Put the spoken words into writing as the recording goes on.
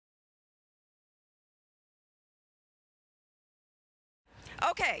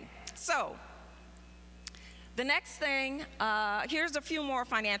Okay, so the next thing, here's a few more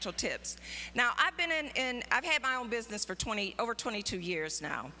financial tips. Now, I've had my own business for over 22 years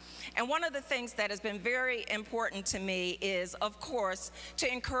now. And one of the things that has been very important to me is, of course,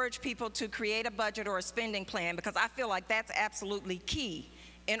 to encourage people to create a budget or a spending plan, because I feel like that's absolutely key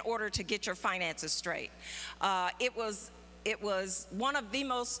in order to get your finances straight. It was one of the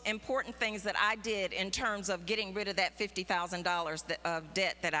most important things that I did in terms of getting rid of that $50,000 of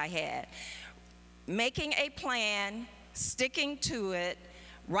debt that I had. Making a plan, sticking to it,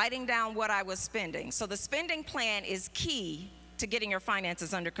 writing down what I was spending. So the spending plan is key to getting your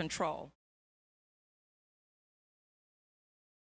finances under control.